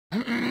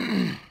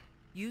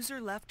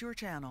User left your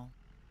channel.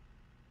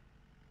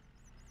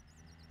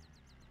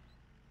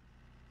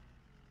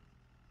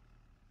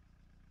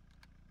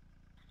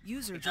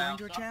 User joined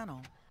your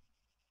channel.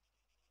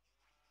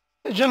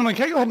 Gentlemen,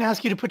 can I go ahead and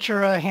ask you to put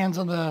your hands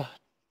on the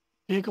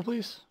vehicle,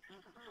 please?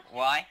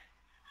 Why?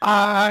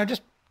 I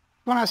just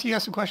want to ask you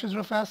guys some questions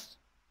real fast.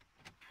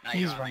 No,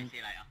 He's you're running. right.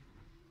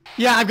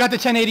 Yeah, I've got the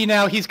 1080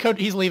 now. He's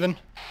leaving.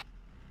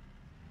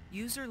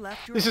 User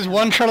left your This is channel.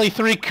 1 Charlie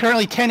 3,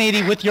 currently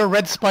 1080 with your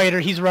red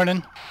spider. He's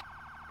running. 10-4,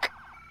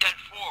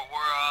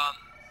 we're,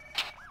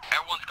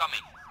 everyone's coming.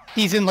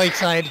 He's in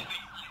Lakeside. You're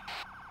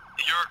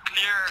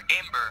clear,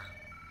 Amber.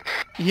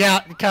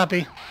 Yeah, copy.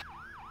 Okay,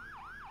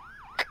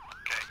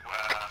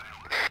 well,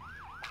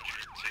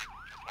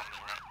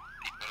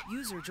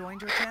 User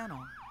joined your channel.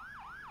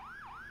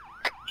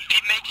 if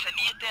he makes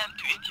any attempt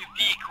to hit your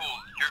vehicle,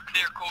 you're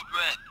clear code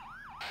red.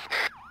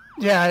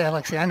 Yeah,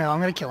 Alexei, I know. I'm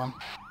gonna kill him.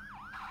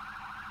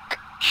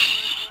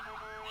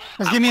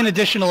 Just give me an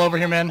additional over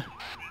here, man.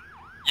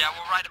 Yeah,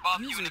 we're right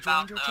above you User in joined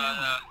about, your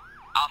channel.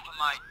 Alpha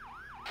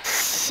Mike.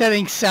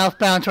 Setting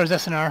southbound towards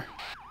SNR.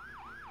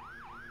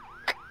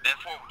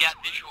 Therefore, we got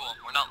visual.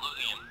 We're not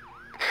losing him.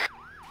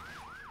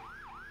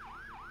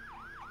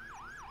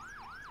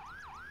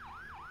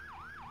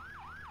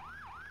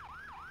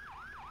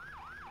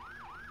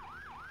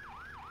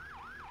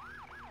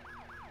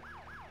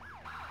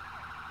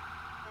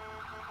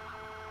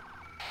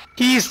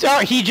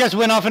 He just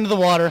went off into the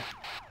water.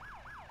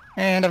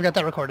 And I've got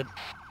that recorded.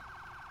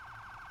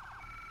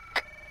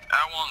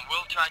 Everyone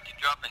will try to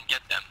drop and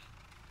get them.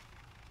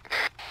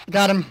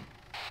 Got him.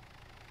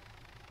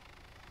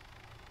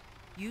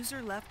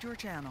 User left your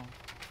channel.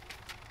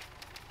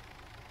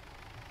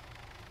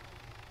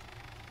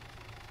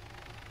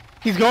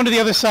 He's going to the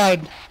other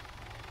side.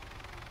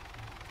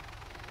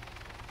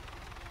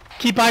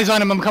 Keep eyes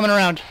on him. I'm coming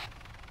around.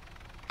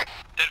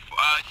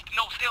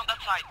 No, stay on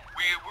that side.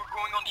 We're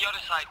going on the other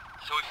side.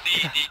 So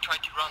if they try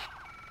to run.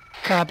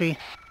 Copy.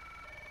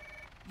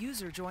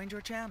 User joined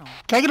your channel.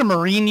 Can I get a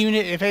Marine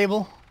unit if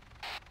able?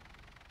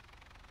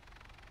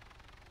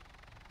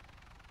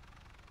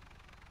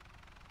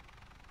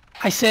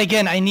 I say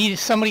again, I need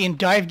somebody in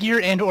dive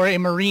gear and or a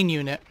Marine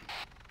unit.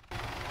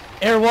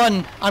 Air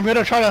 1, I'm going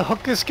to try to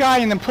hook this guy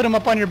and then put him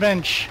up on your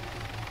bench.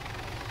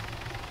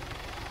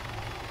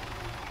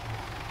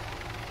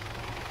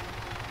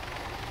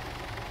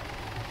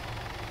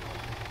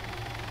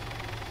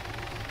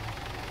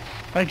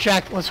 Alright,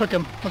 Jack, let's hook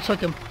him. Let's hook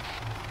him.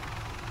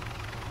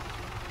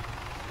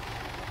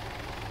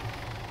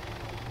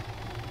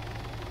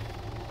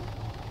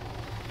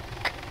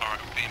 Alright,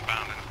 we'll be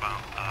inbound in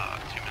about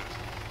 2 minutes.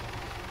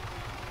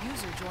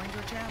 User joined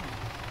your channel.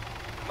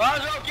 Might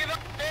as well give up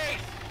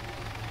base!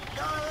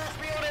 Don't let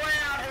me on the way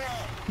out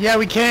here! Yeah,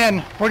 we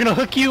can. We're gonna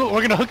hook you.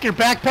 We're gonna hook your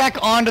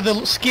backpack onto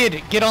the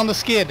skid. Get on the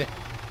skid.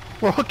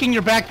 We're hooking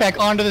your backpack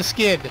onto the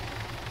skid.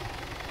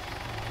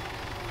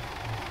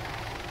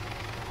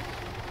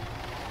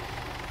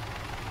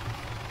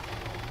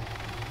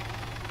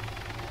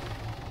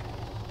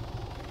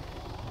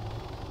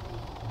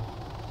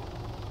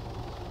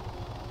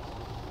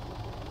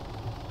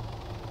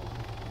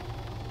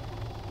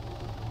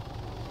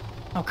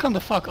 Oh, come the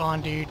fuck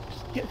on, dude.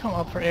 Just come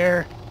up for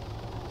air.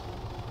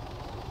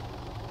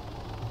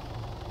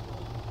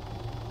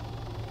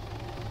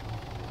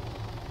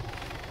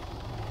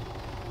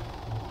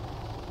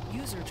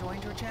 User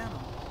joined your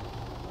channel.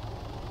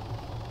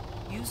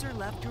 User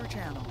left your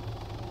channel.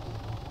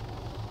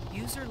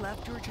 User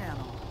left your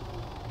channel.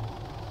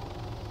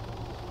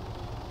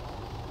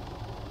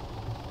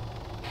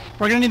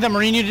 We're gonna need that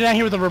Marine unit down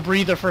here with a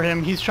rebreather for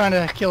him. He's trying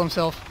to kill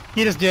himself.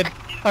 He just did.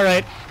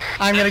 Alright.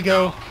 I'm gonna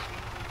go.